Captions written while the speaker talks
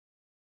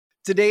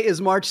Today is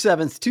March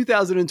 7th,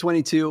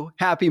 2022.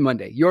 Happy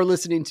Monday. You're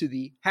listening to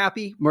the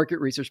Happy Market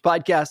Research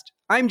Podcast.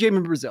 I'm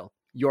Jamin Brazil,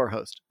 your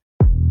host.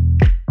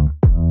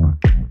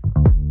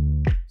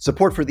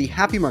 Support for the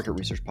Happy Market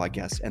Research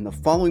Podcast and the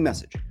following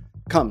message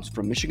comes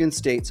from Michigan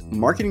State's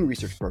Marketing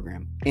Research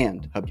Program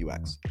and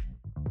HubUX.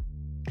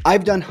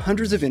 I've done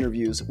hundreds of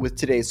interviews with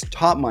today's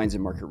top minds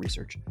in market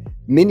research.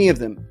 Many of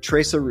them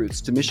trace their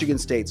roots to Michigan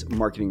State's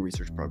Marketing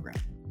Research Program.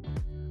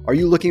 Are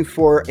you looking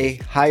for a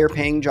higher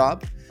paying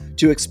job,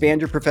 to expand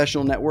your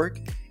professional network,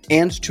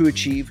 and to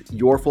achieve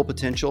your full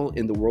potential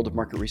in the world of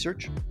market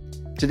research?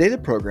 Today, the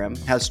program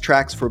has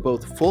tracks for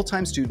both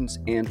full-time students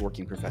and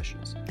working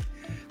professionals.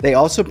 They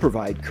also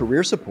provide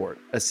career support,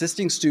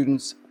 assisting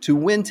students to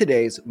win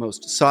today's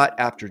most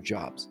sought-after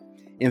jobs.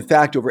 In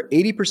fact, over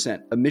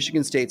 80% of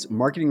Michigan State's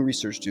marketing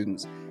research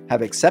students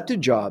have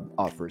accepted job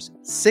offers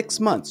 6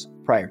 months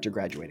prior to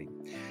graduating.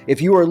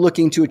 If you are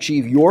looking to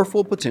achieve your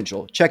full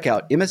potential, check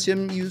out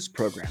MSMU's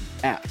program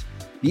at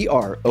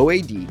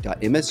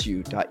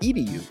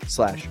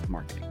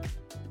broad.msu.edu/marketing.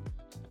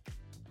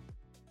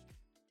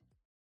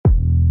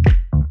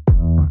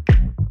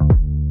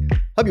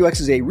 HubUX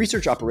is a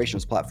research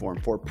operations platform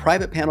for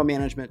private panel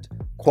management,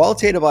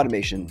 qualitative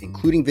automation,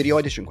 including video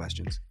audition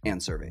questions,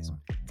 and surveys.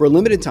 For a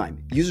limited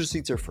time, user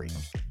seats are free.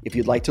 If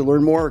you'd like to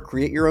learn more or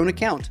create your own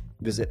account,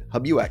 visit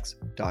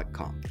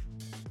hubux.com.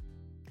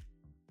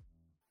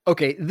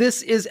 Okay,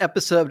 this is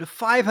episode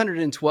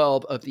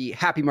 512 of the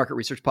Happy Market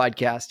Research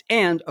Podcast,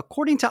 and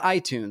according to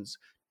iTunes,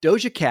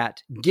 Doja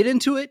Cat, Get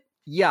Into It,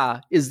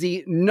 Yeah, is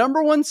the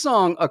number one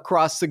song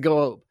across the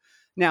globe.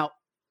 Now,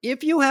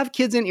 if you have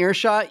kids in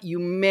earshot, you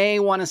may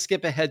want to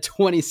skip ahead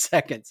 20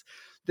 seconds.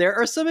 There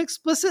are some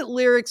explicit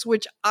lyrics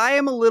which I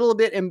am a little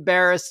bit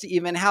embarrassed to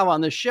even have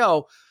on the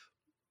show,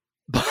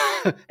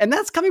 and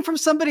that's coming from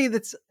somebody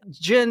that's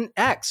Gen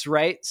X,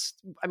 right?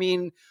 I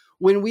mean,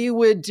 when we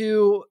would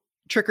do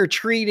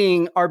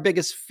trick-or-treating, our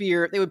biggest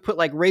fear, they would put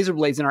like razor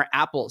blades in our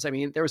apples. I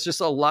mean, there was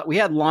just a lot. We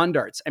had lawn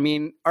darts. I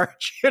mean, our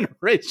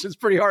generation's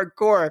pretty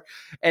hardcore,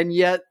 and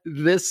yet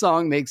this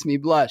song makes me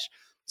blush.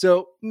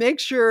 So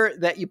make sure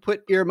that you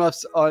put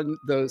earmuffs on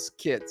those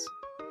kids.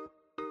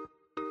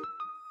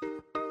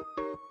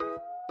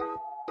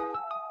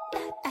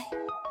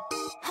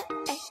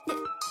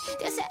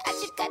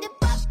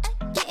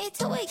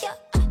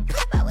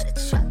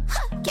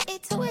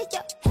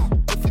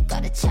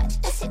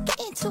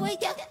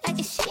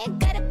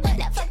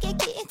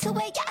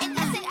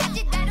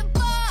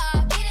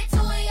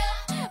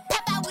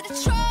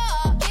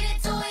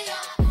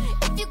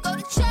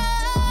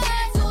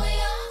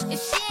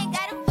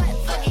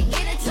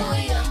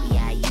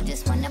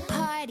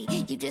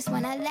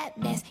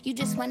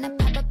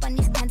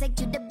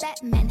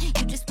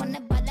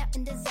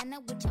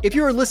 If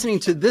you are listening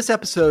to this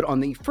episode on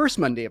the first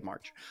Monday of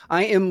March,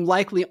 I am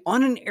likely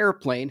on an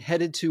airplane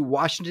headed to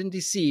Washington,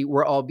 D.C.,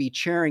 where I'll be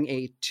chairing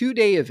a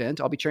 2-day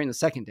event. I'll be chairing the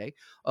second day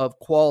of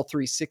Qual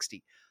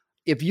 360.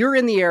 If you're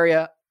in the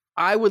area,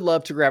 I would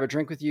love to grab a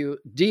drink with you.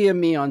 DM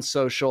me on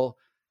social.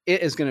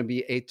 It is going to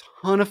be a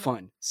ton of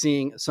fun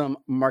seeing some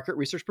market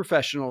research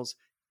professionals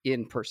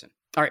in person.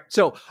 All right,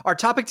 so our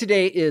topic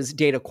today is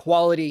data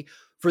quality.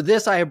 For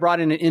this, I have brought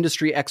in an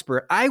industry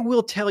expert. I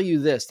will tell you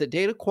this, that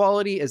data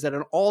quality is at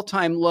an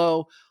all-time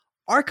low.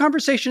 Our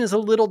conversation is a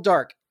little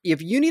dark.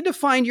 If you need to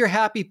find your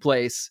happy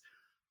place,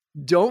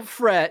 don't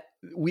fret.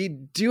 We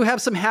do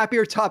have some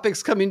happier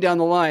topics coming down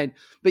the line,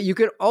 but you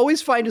can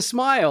always find a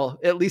smile,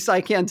 at least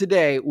I can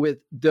today, with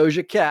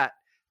Doja Cat.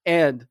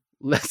 And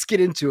let's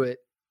get into it.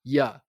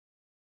 Yeah.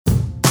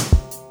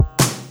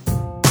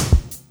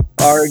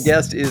 Our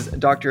guest is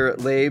Dr.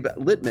 Leib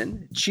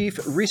Littman, Chief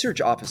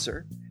Research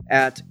Officer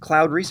at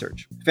Cloud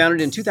Research.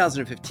 Founded in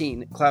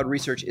 2015, Cloud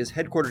Research is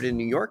headquartered in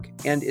New York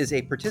and is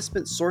a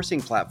participant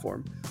sourcing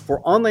platform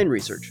for online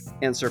research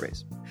and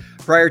surveys.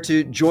 Prior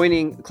to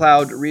joining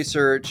Cloud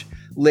Research,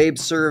 Leib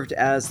served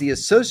as the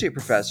Associate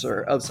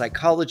Professor of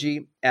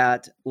Psychology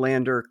at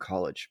Lander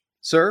College.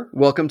 Sir,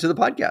 welcome to the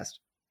podcast.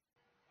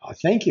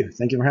 Thank you.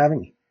 Thank you for having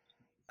me.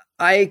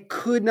 I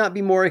could not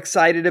be more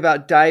excited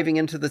about diving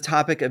into the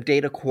topic of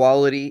data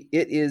quality.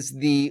 It is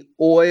the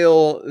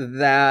oil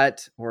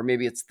that, or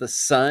maybe it's the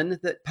sun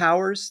that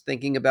powers,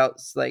 thinking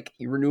about like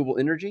renewable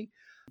energy.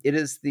 It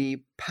is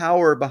the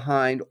power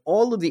behind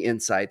all of the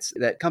insights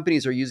that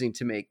companies are using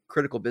to make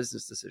critical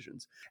business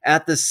decisions.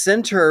 At the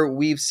center,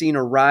 we've seen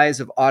a rise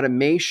of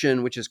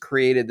automation, which has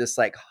created this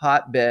like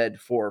hotbed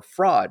for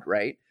fraud,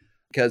 right?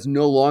 Because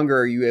no longer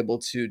are you able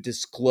to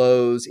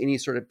disclose any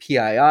sort of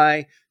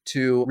PII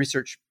to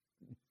research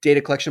data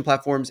collection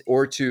platforms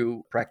or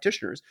to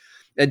practitioners.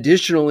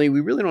 Additionally, we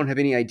really don't have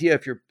any idea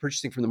if you're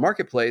purchasing from the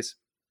marketplace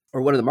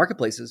or one of the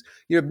marketplaces,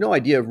 you have no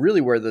idea of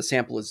really where the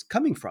sample is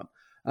coming from,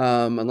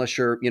 unless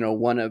you're,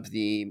 one of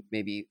the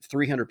maybe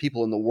 300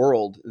 people in the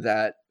world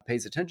that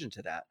pays attention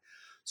to that.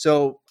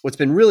 So what's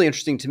been really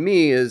interesting to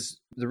me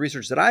is the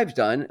research that I've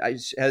done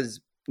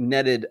has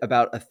netted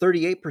about a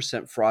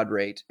 38% fraud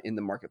rate in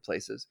the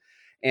marketplaces.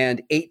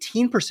 and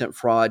 18%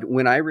 fraud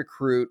when I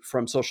recruit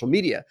from social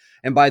media.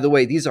 And by the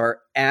way, these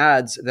are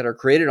ads that are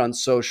created on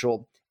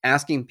social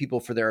asking people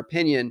for their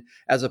opinion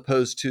as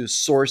opposed to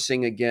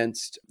sourcing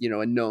against,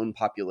 a known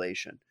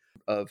population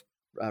of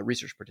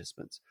research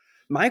participants.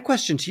 My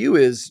question to you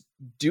is,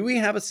 do we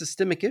have a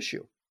systemic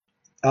issue?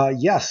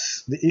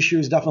 Yes, the issue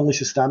is definitely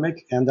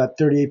systemic, and that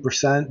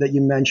 38% that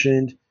you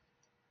mentioned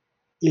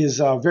is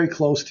very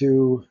close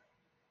to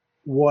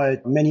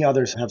what many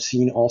others have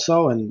seen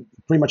also, and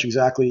pretty much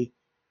exactly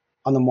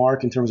on the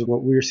mark in terms of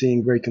what we're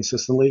seeing very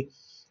consistently.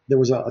 There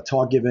was a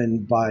talk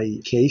given by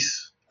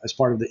CASE as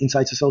part of the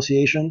Insights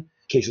Association.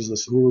 CASE is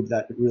this group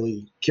that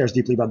really cares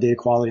deeply about data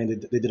quality,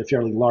 and they did a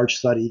fairly large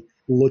study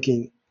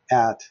looking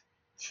at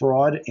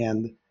fraud,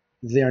 and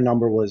their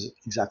number was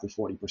exactly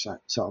 40%.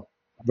 So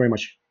very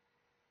much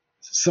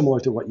similar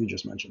to what you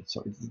just mentioned.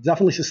 So it's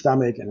definitely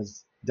systemic, and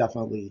it's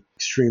definitely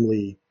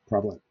extremely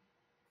prevalent.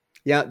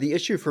 Yeah, the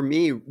issue for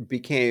me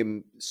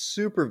became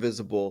super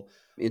visible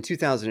in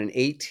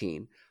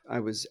 2018. I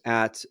was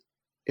at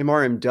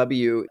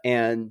MRMW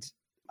and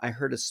I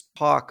heard a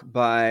talk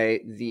by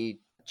the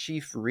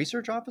chief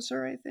research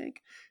officer, I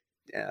think.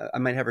 I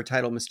might have her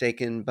title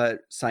mistaken,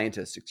 but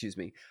scientist, excuse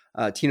me,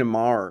 Tina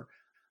Maher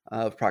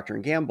of Procter &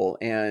 Gamble.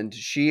 And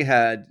she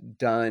had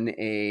done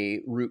a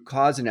root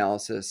cause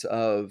analysis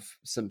of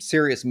some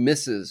serious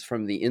misses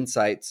from the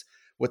insights,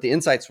 what the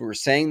insights were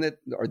saying that,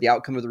 or the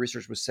outcome of the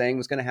research was saying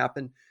was going to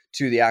happen,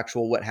 to the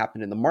actual what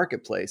happened in the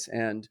marketplace.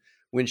 And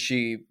when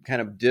she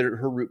kind of did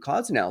her root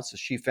cause analysis,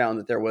 she found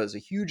that there was a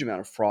huge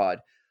amount of fraud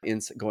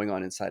going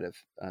on inside of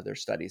their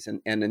studies.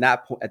 And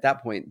at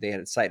that point, they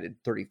had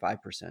cited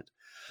 35%.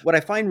 What I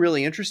find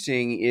really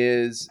interesting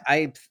is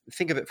I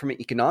think of it from an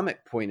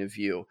economic point of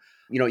view.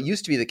 It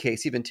used to be the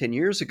case even 10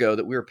 years ago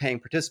that we were paying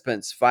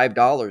participants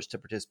 $5 to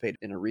participate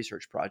in a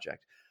research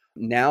project.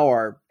 Now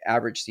our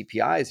average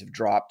CPIs have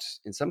dropped,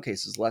 in some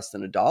cases, less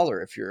than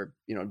 $1 if you're,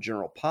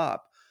 general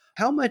pop.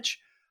 How much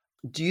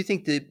do you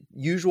think the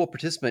usual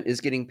participant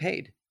is getting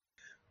paid?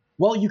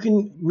 Well, you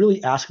can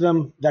really ask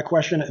them that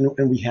question, and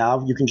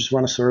you can just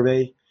run a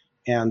survey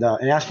and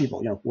ask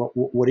people,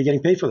 what are you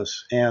getting paid for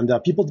this? And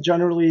people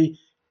generally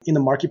in the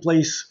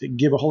marketplace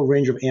give a whole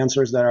range of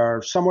answers that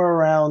are somewhere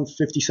around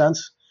 50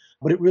 cents.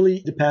 But it really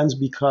depends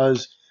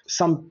because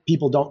some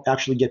people don't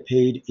actually get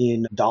paid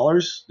in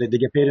dollars. They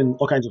get paid in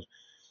all kinds of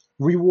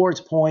rewards.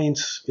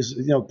 Points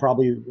is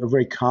probably a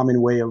very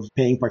common way of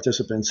paying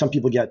participants. Some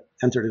people get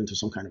entered into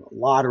some kind of a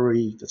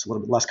lottery. That's a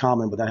little bit less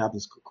common, but that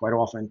happens quite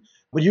often.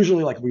 But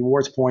usually like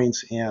rewards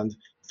points and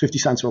 50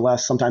 cents or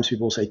less. Sometimes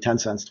people will say 10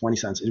 cents, 20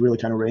 cents. It really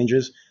kind of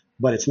ranges,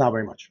 but it's not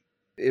very much.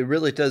 It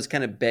really does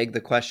kind of beg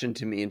the question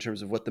to me in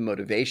terms of what the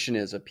motivation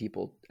is of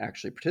people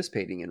actually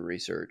participating in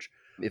research,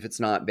 if it's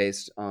not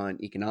based on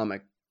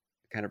economic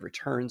kind of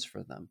returns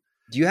for them.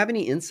 Do you have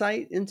any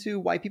insight into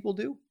why people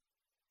do?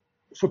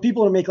 For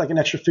people to make like an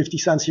extra 50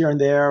 cents here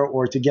and there,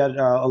 or to get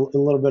a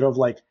little bit of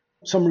like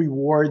some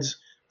rewards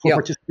for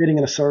participating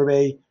in a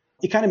survey,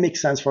 it kind of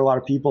makes sense for a lot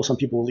of people. Some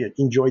people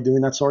enjoy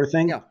doing that sort of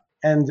thing. Yeah.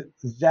 And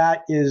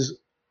that is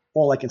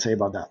all I can say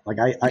about that. Like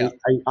I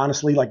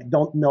honestly like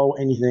don't know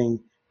anything,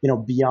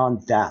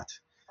 beyond that.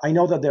 I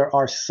know that there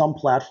are some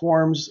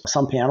platforms,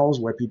 some panels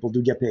where people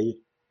do get paid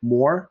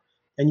more.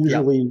 And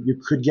usually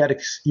you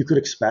could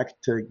expect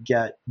to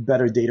get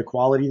better data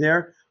quality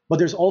there. But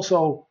there's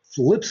also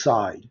flip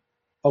side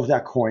of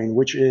that coin,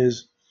 which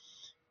is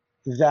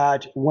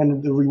that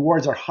when the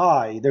rewards are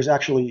high, there's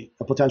actually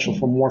a potential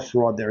for more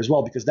fraud there as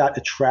well, because that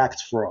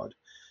attracts fraud.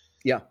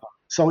 Yeah.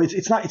 So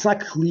it's not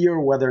clear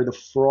whether the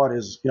fraud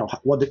is,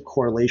 what the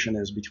correlation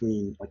is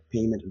between like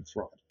payment and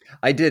fraud.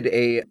 I did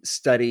a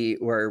study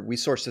where we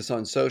sourced this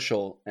on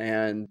social,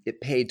 and it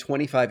paid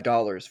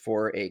 $25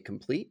 for a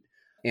complete.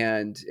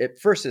 And at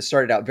first it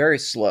started out very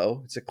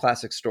slow. It's a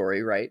classic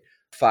story, right?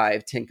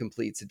 5-10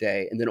 completes a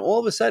day. And then all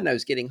of a sudden I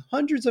was getting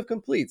hundreds of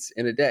completes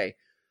in a day.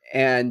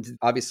 And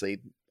obviously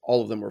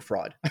all of them were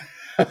fraud.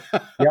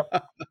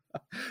 Yep.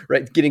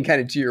 Right. Getting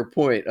kind of to your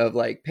point of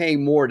like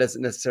paying more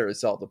doesn't necessarily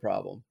solve the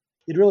problem.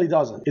 It really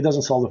doesn't. It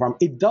doesn't solve the problem.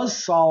 It does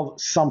solve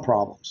some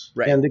problems.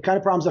 Right. And the kind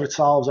of problems that it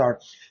solves are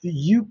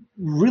you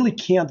really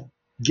can't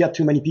get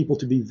too many people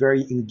to be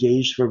very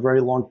engaged for a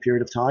very long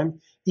period of time,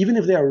 even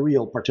if they are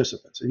real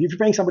participants. If you're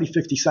paying somebody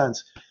 50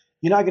 cents,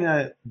 you're not going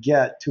to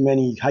get too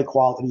many high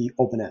quality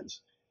open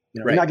ends.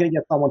 Right. You're not going to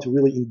get someone to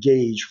really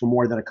engage for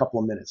more than a couple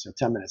of minutes,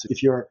 10 minutes.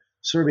 If your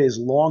survey is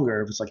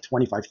longer, if it's like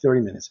 25,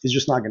 30 minutes, it's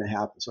just not going to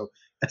happen. So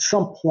at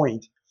some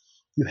point,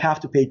 you have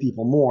to pay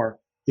people more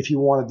if you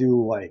want to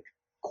do like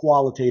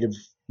qualitative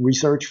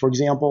research, for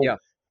example,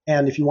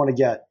 and if you want to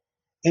get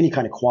any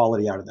kind of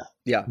quality out of that.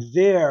 Yeah.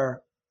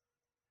 There,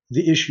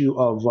 the issue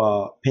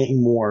of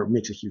paying more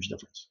makes a huge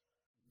difference.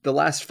 The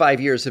last 5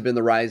 years have been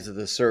the rise of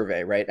the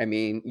survey, right? I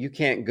mean, you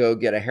can't go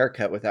get a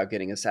haircut without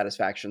getting a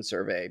satisfaction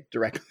survey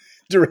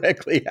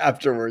directly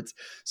afterwards.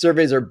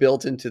 Surveys are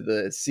built into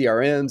the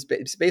CRMs.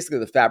 It's basically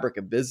the fabric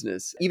of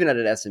business, even at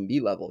an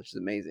SMB level, which is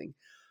amazing.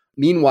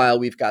 Meanwhile,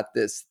 we've got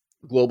this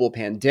global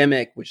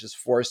pandemic, which has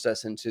forced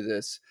us into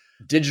this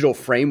digital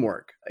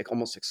framework, like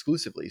almost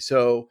exclusively.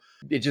 So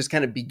it just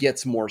kind of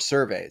begets more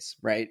surveys,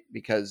 right?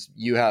 Because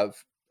you have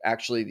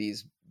actually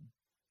these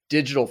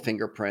digital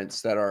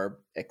fingerprints that are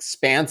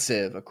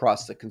expansive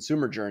across the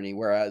consumer journey,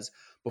 whereas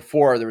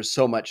before there was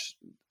so much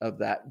of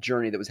that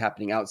journey that was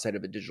happening outside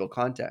of a digital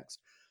context.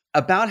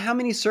 About how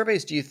many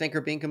surveys do you think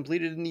are being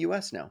completed in the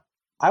US now?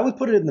 I would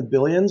put it in the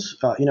billions,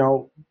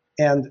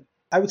 and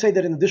I would say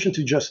that in addition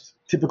to just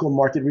typical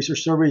market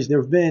research surveys,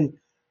 there have been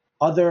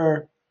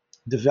other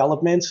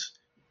developments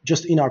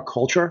just in our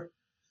culture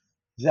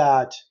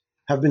that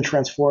have been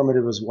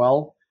transformative as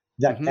well,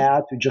 that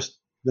add to just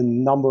the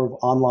number of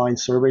online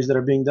surveys that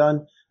are being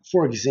done.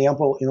 For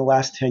example, in the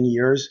last 10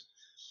 years,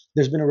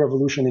 there's been a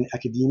revolution in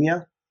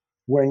academia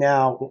where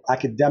now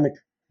academic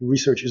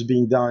research is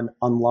being done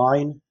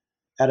online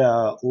at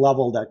a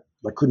level that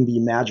couldn't be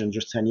imagined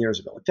just 10 years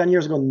ago. Like 10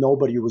 years ago,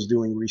 nobody was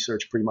doing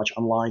research pretty much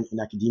online in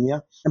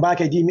academia. And by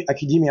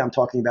academia, I'm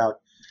talking about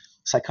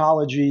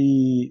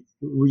psychology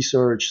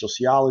research,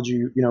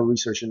 sociology,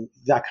 research, and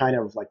that kind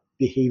of like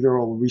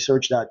behavioral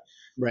research that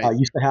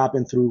used to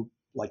happen through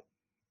like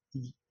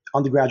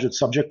undergraduate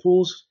subject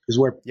pools is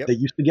where they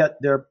used to get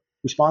their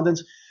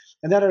respondents.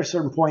 And then at a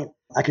certain point,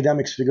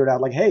 academics figured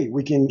out like, hey,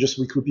 we can just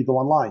recruit people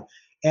online.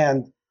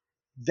 And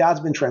that's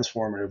been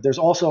transformative. There's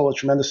also a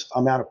tremendous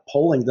amount of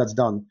polling that's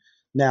done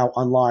now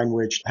online,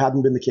 which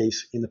hadn't been the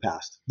case in the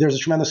past. There's a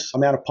tremendous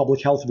amount of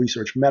public health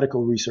research,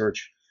 medical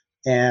research,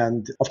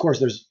 and of course,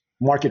 there's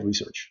market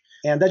research.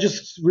 And that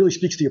just really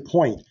speaks to your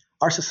point.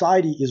 Our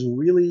society is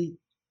really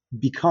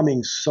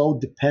becoming so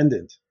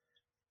dependent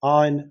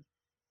on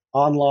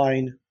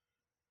online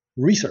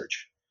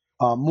research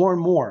more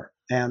and more.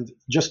 And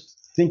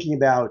just thinking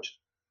about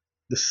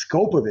the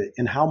scope of it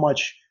and how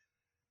much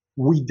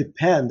we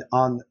depend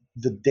on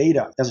the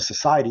data as a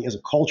society, as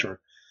a culture,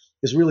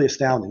 is really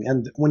astounding.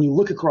 And when you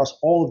look across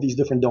all of these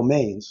different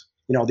domains,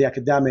 the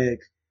academic,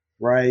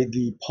 right,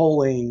 the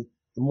polling,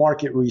 the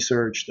market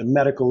research, the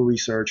medical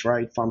research,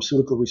 right,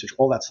 pharmaceutical research,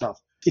 all that stuff,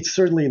 it's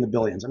certainly in the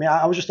billions. I mean,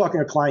 I was just talking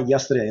to a client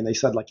yesterday and they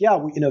said like, yeah,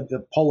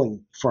 the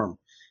polling firm.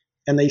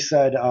 And they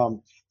said,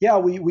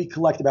 we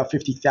collect about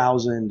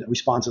 50,000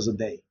 responses a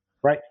day,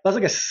 right? That's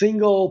like a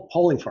single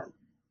polling firm,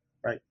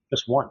 right?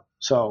 Just one.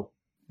 So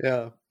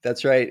yeah,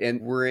 that's right.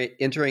 And we're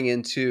entering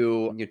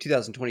into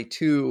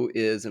 2022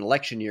 is an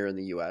election year in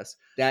the US.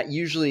 That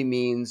usually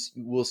means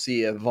we'll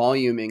see a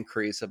volume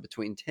increase of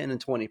between 10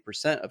 and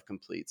 20% of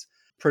completes,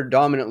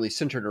 predominantly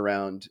centered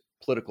around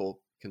political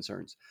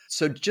concerns.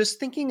 So just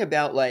thinking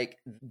about like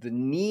the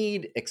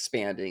need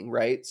expanding,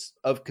 right,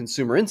 of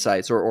consumer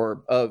insights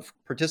or of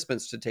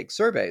participants to take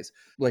surveys,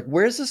 like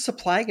where's the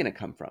supply going to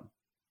come from?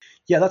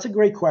 Yeah, that's a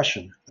great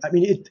question. I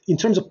mean, in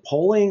terms of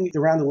polling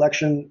around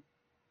election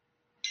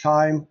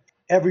time,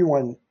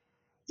 everyone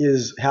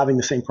is having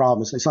the same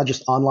problems. It's not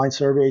just online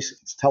surveys,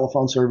 it's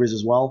telephone surveys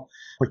as well,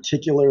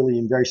 particularly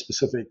in very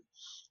specific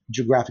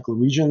geographical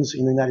regions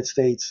in the United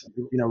States,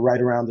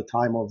 right around the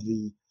time of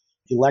the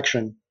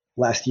election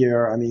last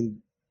year. I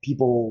mean,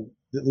 people,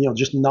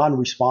 just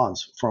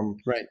non-response from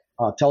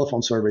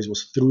telephone surveys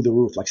was through the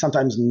roof, like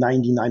sometimes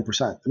 99%.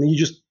 I mean, you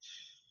just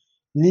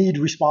need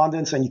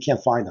respondents and you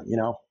can't find them,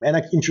 and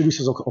that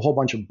introduces a whole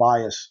bunch of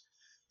bias.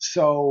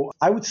 So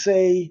I would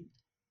say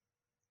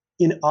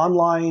in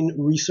online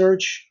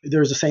research,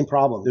 there's the same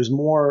problem. There's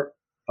more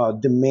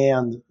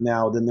demand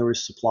now than there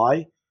is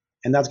supply,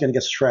 and that's going to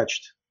get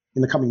stretched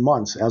in the coming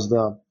months as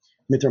the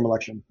midterm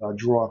elections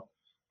draw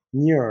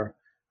near.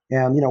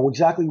 And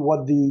exactly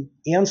what the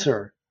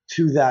answer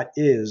to that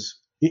is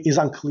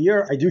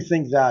unclear. I do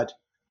think that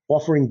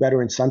offering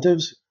better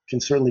incentives can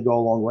certainly go a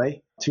long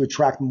way to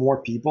attract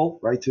more people,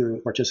 right, to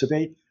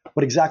participate.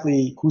 But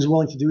exactly who's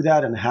willing to do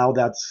that and how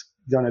that's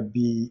going to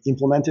be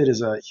implemented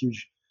is a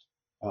huge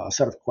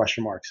set of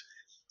question marks.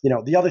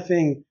 The other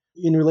thing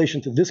in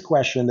relation to this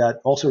question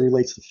that also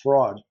relates to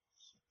fraud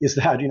is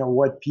that,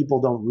 what people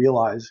don't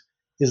realize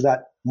is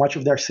that much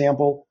of their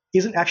sample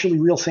isn't actually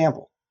real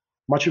sample.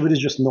 Much of it is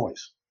just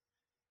noise.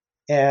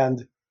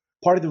 And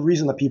part of the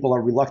reason that people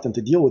are reluctant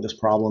to deal with this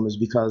problem is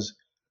because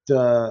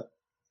the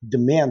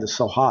demand is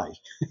so high.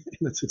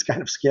 It's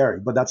kind of scary,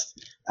 but that's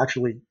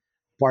actually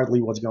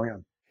partly what's going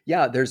on.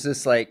 Yeah, there's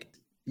this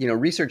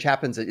research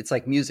happens, it's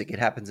like music, it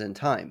happens in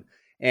time.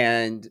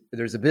 And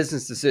there's a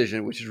business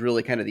decision, which is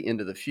really kind of the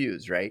end of the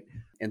fuse, right?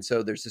 And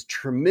so there's this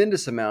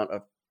tremendous amount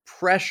of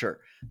pressure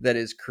that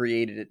is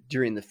created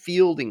during the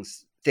fielding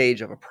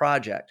stage of a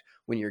project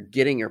when you're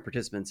getting your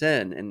participants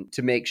in, and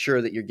to make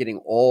sure that you're getting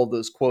all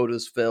those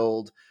quotas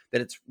filled, that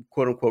it's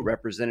quote unquote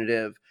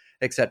representative,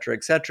 et cetera,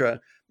 et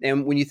cetera.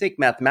 And when you think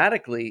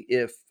mathematically,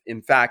 if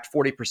in fact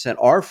 40%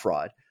 are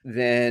fraud,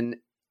 then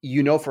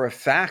for a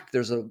fact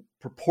there's a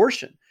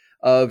proportion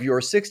of your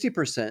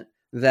 60%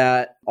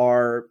 that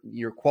are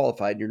you're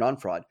qualified, you're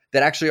non-fraud,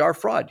 that actually are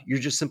fraud. You're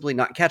just simply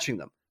not catching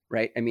them,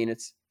 right? I mean,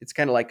 it's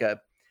kind of like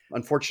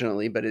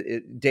unfortunately, but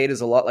data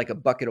is a lot like a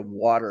bucket of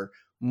water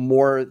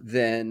more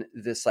than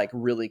this like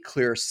really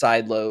clear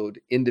sideload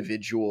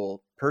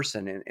individual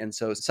person. And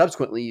so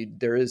subsequently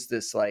there is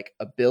this like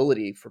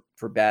ability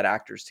for bad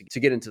actors to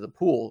get into the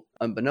pool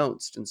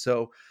unbeknownst. And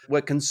so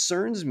what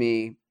concerns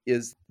me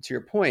is, to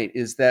your point,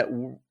 is that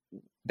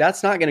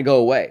that's not going to go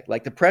away.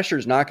 Like the pressure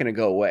is not going to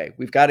go away.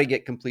 We've got to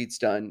get completes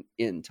done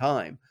in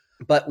time.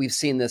 But we've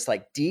seen this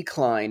like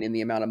decline in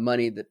the amount of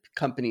money that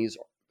companies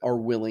are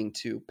willing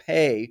to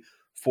pay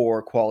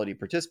for quality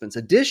participants.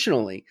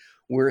 Additionally,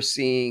 we're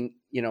seeing,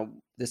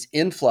 this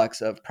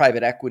influx of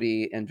private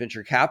equity and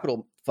venture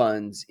capital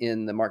funds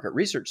in the market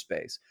research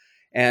space.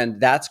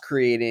 And that's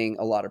creating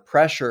a lot of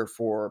pressure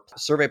for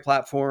survey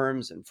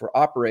platforms and for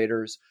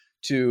operators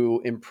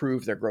to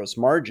improve their gross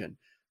margin.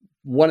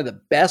 One of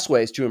the best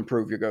ways to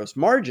improve your gross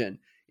margin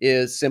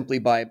is simply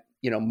by,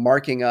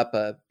 marking up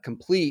a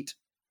complete.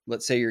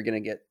 Let's say you're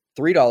going to get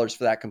 $3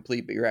 for that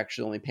complete, but you're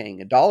actually only paying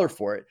 $1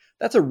 for it.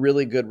 That's a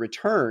really good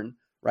return,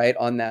 right,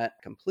 on that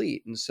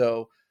complete. And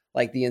so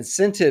like the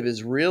incentive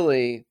is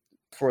really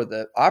for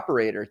the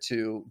operator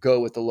to go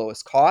with the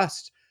lowest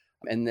cost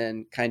and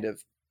then kind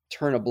of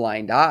turn a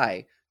blind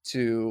eye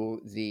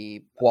to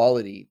the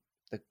quality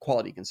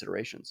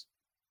considerations.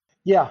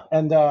 Yeah,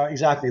 and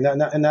exactly,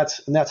 and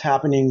that's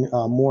happening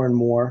more and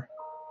more.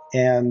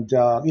 And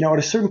at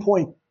a certain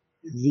point,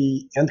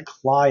 the end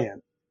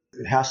client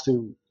has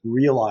to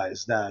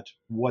realize that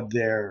what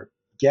they're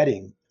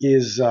getting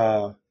is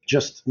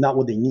just not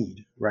what they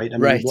need, right? I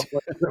mean, Right.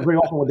 Very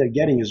often what they're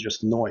getting is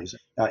just noise.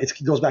 It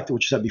goes back to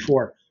what you said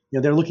before.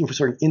 They're looking for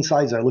certain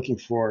insights. They're looking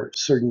for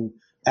certain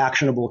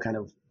actionable kind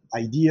of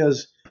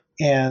ideas,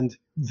 and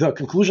the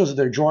conclusions that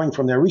they're drawing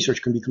from their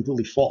research can be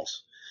completely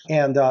false.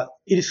 And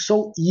it is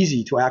so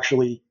easy to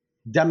actually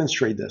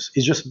demonstrate this.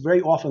 It's just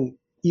very often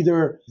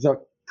either the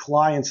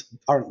clients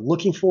aren't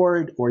looking for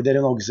it, or they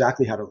don't know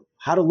exactly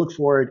how to look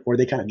for it, or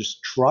they kind of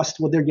just trust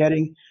what they're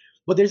getting.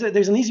 But there's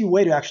an easy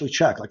way to actually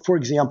check. Like, for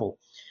example,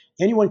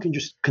 anyone can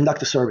just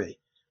conduct a survey,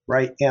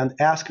 right, and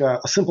ask a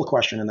simple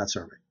question in that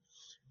survey,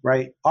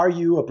 right? Are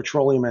you a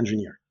petroleum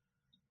engineer?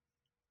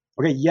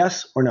 Okay,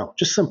 yes or no,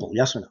 just simple,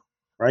 yes or no,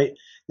 right?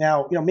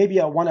 Now, maybe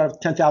 1 out of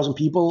 10,000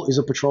 people is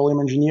a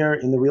petroleum engineer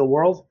in the real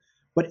world,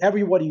 but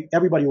everybody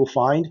will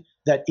find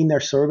that in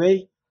their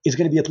survey is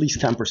going to be at least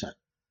 10%.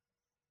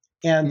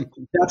 And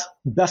that's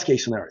best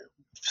case scenario.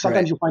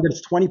 Sometimes you'll find that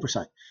it's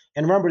 20%.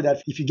 And remember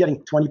that if you're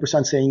getting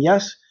 20% saying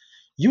yes,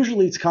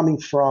 usually it's coming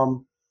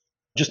from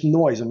just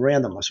noise and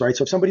randomness, right?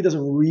 So if somebody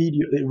doesn't read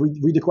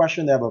the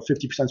question, they have a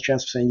 50%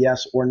 chance of saying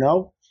yes or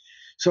no.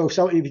 So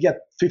if you get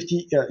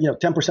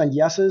 10%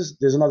 yeses,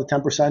 there's another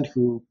 10%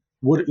 who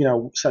would,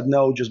 said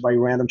no just by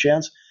random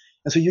chance.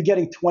 And so you're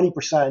getting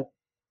 20%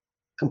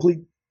 complete,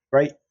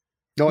 right?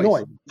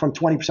 Noise from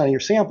 20% of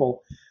your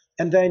sample.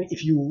 And then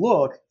if you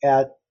look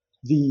at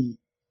the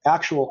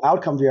actual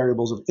outcome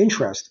variables of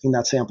interest in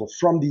that sample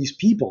from these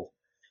people,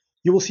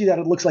 you will see that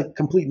it looks like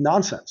complete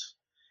nonsense.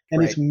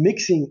 And it's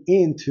mixing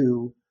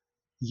into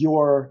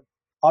your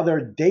other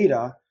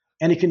data,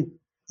 and it can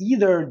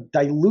either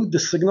dilute the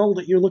signal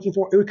that you're looking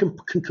for, or it can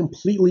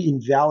completely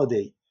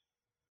invalidate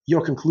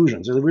your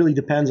conclusions. It really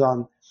depends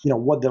on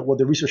what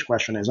the research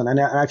question is. And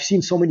I've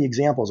seen so many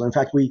examples. In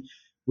fact, we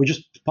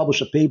just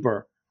published a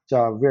paper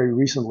very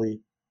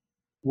recently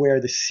where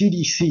the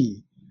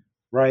CDC,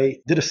 right,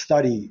 did a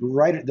study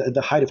right at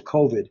the height of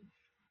COVID,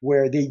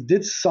 where they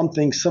did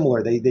something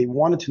similar. They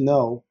wanted to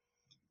know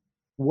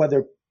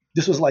whether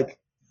this was like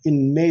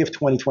in May of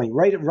 2020,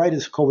 right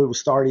as COVID was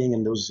starting,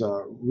 and there was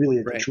really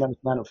a tremendous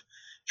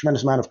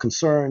amount of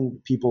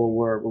concern. People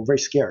were very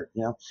scared,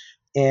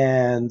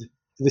 and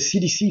the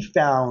CDC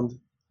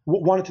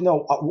wanted to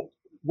know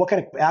what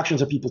kind of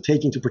actions are people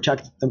taking to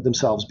protect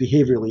themselves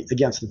behaviorally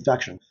against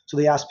infection. So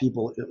they asked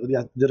people, they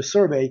did a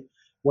survey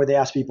where they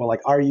asked people,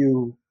 like, are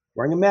you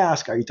wearing a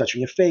mask? Are you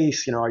touching your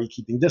face? Are you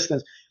keeping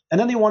distance? And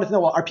then they wanted to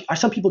know, well, are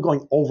some people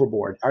going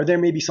overboard? Are there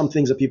maybe some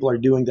things that people are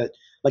doing that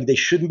like they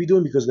shouldn't be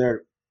doing because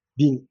they're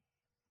being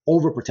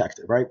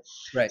overprotective, right?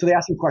 So they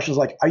asked them questions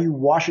like, are you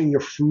washing your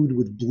food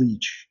with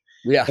bleach?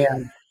 Yeah.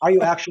 And are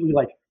you actually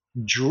like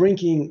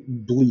drinking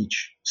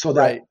bleach so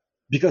that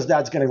because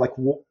that's going to like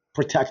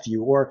protect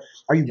you? Or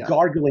are you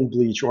gargling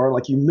bleach, or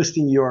like you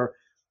misting your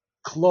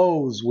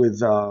clothes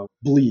with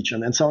bleach,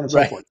 and so on and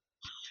so forth?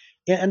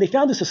 And they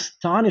found this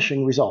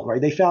astonishing result,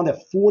 right? They found that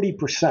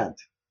 40%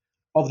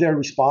 of their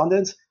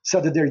respondents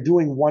said that they're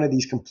doing one of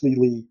these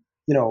completely,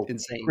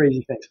 insane,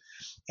 crazy things.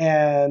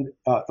 And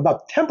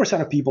about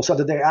 10% of people said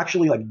that they're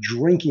actually like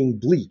drinking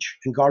bleach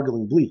and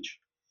gargling bleach,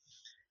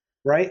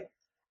 right?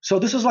 So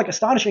this is like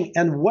astonishing.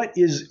 And what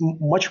is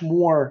much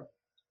more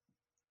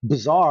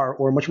bizarre,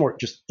 or much more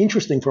just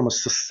interesting from a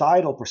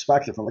societal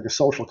perspective, from like a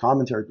social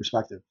commentary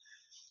perspective,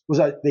 was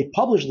that they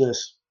published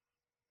this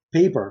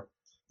paper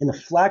in the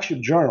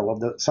flagship journal of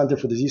the Center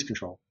for Disease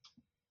Control.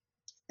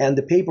 And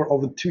the paper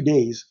over 2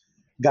 days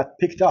got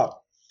picked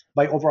up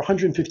by over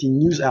 150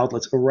 news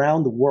outlets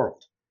around the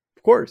world.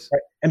 Of course.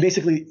 Right? And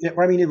basically,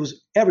 I mean, it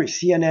was every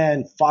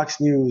CNN, Fox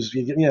News,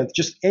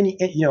 just any,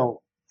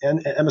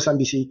 and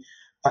MSNBC,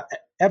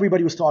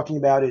 everybody was talking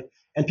about it.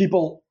 And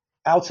people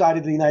outside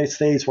of the United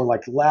States were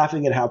like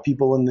laughing at how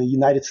people in the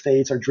United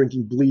States are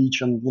drinking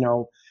bleach and,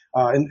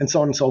 and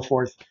so on and so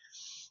forth.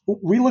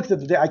 We looked at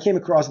the data. I came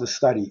across the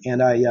study,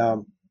 and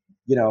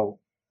you know,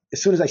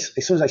 as soon as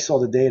I saw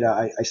the data,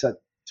 I said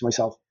to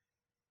myself,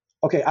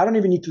 okay, I don't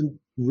even need to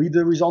read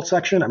the results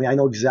section. I mean, I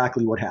know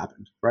exactly what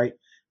happened, right?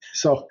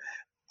 So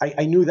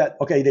I knew that,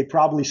 okay, they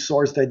probably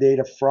sourced their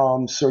data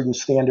from certain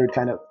standard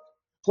kind of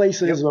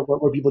places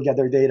where people get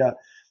their data.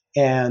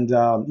 And,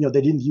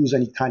 they didn't use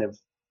any kind of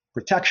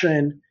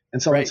protection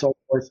and so on and so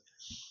forth.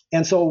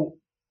 And so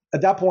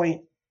at that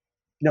point,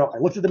 I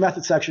looked at the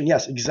method section.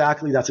 Yes,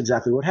 exactly. That's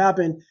exactly what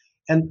happened.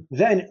 And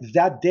then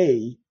that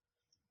day,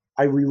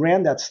 I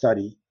reran that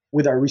study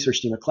with our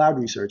research team at Cloud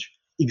Research,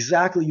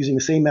 exactly using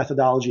the same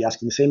methodology,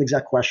 asking the same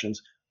exact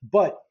questions,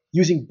 but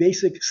using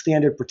basic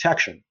standard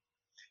protection.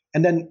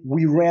 And then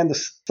we ran the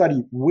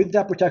study with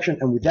that protection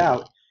and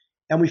without.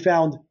 And we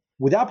found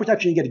without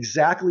protection, you get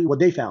exactly what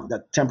they found,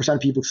 that 10%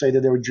 of people say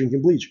that they were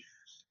drinking bleach.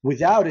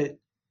 Without it,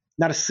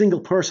 not a single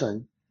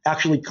person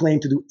actually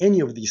claimed to do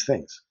any of these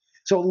things.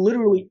 So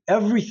literally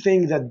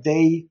everything that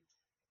they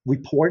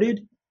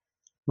reported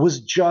was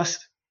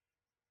just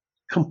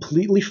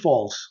completely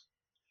false.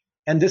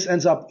 And this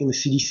ends up in the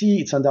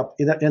CDC.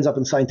 It ends up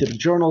in scientific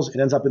journals.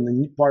 It ends up in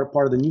the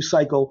part of the news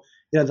cycle.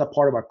 It ends up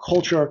part of our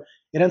culture.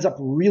 It ends up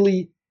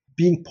really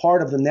being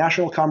part of the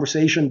national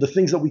conversation. The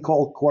things that we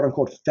call quote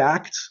unquote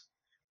facts,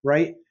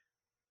 right,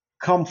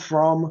 come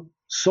from,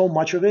 so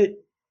much of it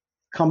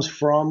comes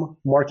from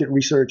market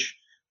research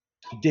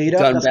data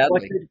that's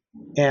collected.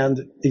 And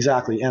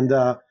exactly. And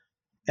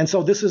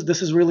so this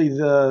is really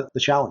the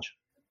challenge.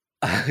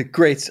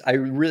 Great. I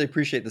really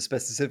appreciate the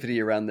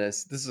specificity around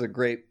this. This is a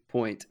great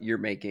point you're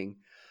making.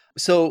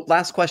 So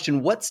last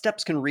question, what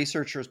steps can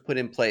researchers put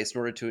in place in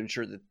order to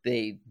ensure that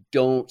they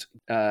don't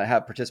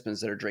have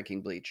participants that are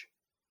drinking bleach?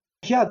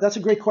 Yeah, that's a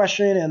great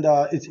question. And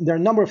there are a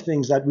number of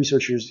things that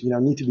researchers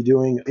need to be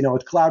doing.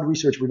 At Cloud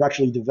Research, we've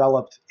actually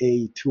developed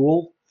a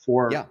tool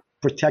for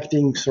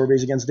protecting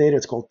surveys against data.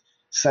 It's called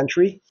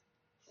Sentry.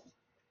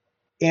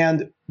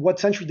 And what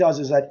Sentry does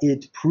is that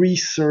it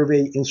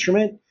pre-survey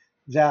instrument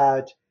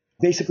that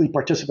basically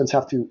participants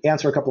have to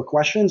answer a couple of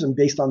questions, and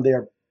based on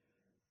their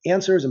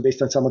answers and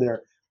based on some of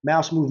their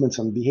mouse movements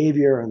and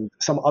behavior and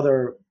some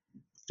other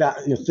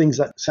things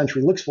that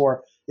Sentry looks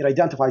for, it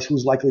identifies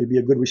who's likely to be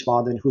a good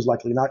respondent, who's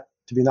likely not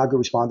to be not good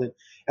respondent.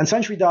 And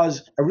Sentry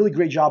does a really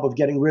great job of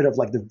getting rid of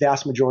like the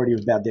vast majority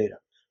of bad data.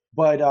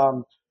 But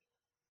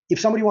if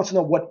somebody wants to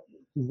know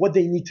what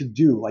they need to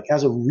do, like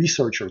as a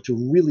researcher,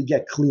 to really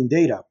get clean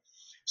data,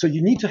 so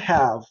you need to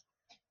have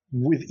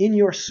within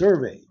your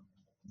survey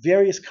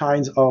various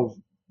kinds of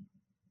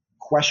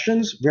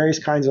questions, various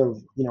kinds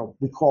of,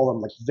 we call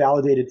them like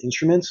validated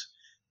instruments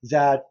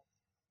that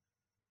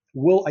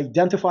will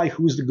identify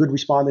who's the good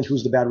respondent,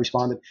 who's the bad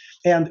respondent.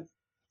 And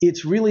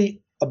it's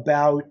really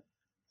about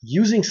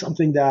using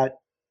something that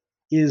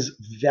is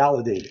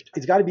validated.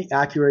 It's got to be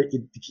accurate.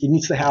 It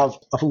needs to have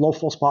a low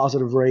false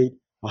positive rate,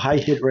 a high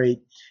hit rate,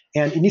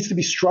 and it needs to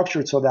be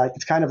structured so that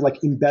it's kind of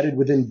like embedded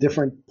within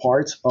different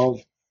parts of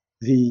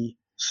the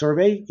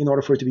survey in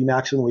order for it to be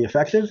maximally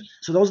effective.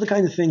 So those are the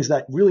kind of things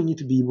that really need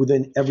to be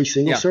within every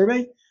single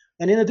survey.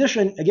 And in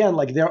addition, again,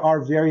 like there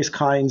are various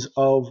kinds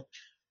of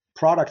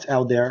products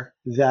out there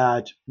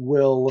that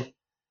will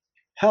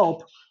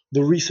help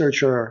the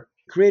researcher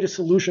create a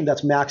solution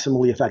that's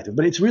maximally effective.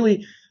 But it's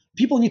really,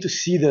 people need to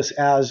see this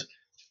as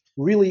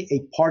really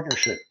a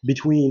partnership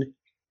between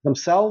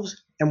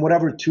themselves and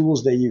whatever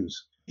tools they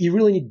use. You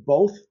really need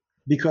both,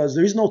 because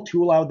there is no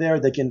tool out there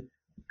that can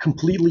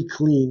completely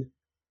clean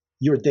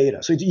your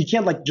data. So you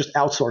can't like just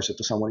outsource it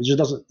to someone. It just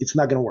doesn't, it's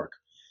not going to work.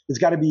 It's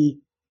got to be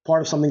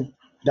part of something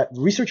that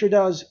the researcher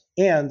does,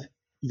 and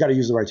you got to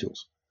use the right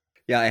tools.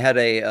 Yeah, I had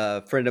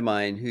a friend of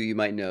mine who you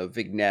might know,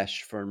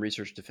 Vignesh from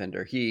Research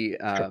Defender. He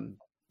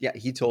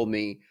told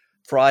me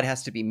fraud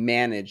has to be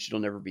managed. It'll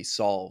never be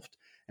solved.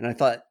 And I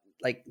thought,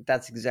 like,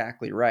 that's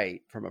exactly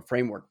right from a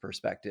framework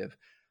perspective.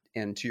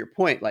 And to your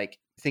point, like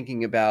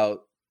thinking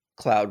about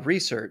Cloud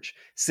Research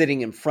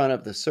sitting in front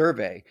of the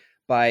survey,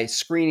 by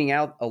screening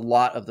out a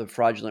lot of the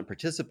fraudulent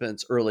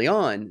participants early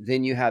on,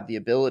 then you have the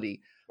ability,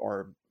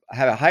 or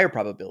have a higher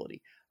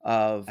probability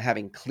of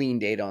having clean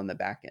data on the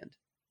back end.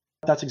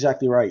 That's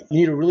exactly right. You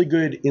need a really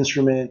good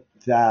instrument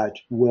that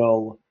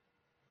will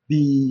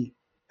be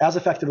as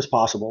effective as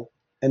possible.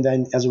 And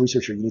then as a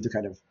researcher, you need to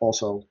kind of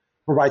also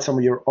provide some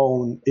of your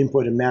own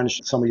input and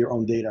manage some of your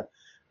own data.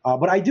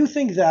 But I do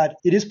think that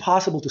it is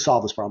possible to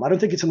solve this problem. I don't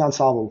think it's an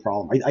unsolvable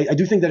problem. I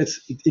do think that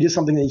it is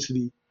something that needs to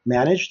be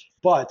managed,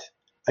 but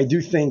I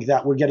do think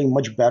that we're getting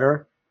much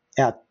better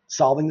at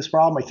solving this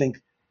problem. I think,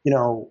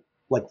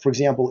 like for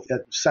example,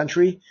 at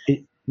Sentry,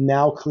 it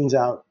now cleans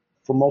out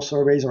for most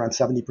surveys around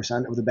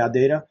 70% of the bad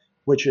data,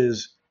 which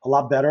is a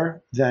lot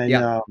better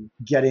than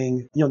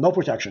getting, no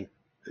protection.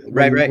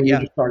 When you're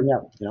just starting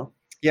out,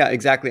 Yeah,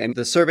 exactly. And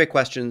the survey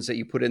questions that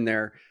you put in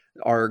there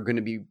are going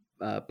to be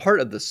part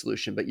of the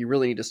solution, but you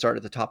really need to start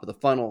at the top of the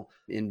funnel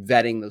in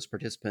vetting those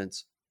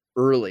participants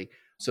early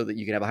so that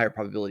you can have a higher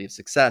probability of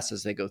success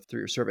as they go through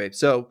your survey.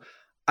 So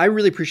I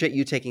really appreciate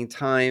you taking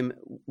time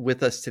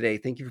with us today.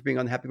 Thank you for being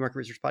on the Happy Market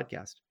Research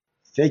Podcast.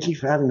 Thank you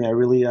for having me. I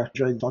really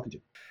enjoyed talking to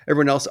you.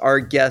 Everyone else, our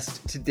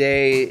guest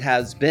today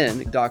has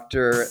been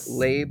Dr.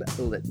 Labe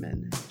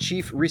Litman,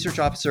 Chief Research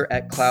Officer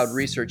at Cloud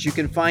Research. You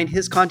can find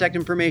his contact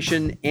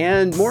information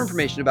and more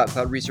information about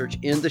Cloud Research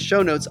in the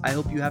show notes. I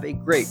hope you have a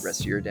great rest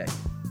of your day.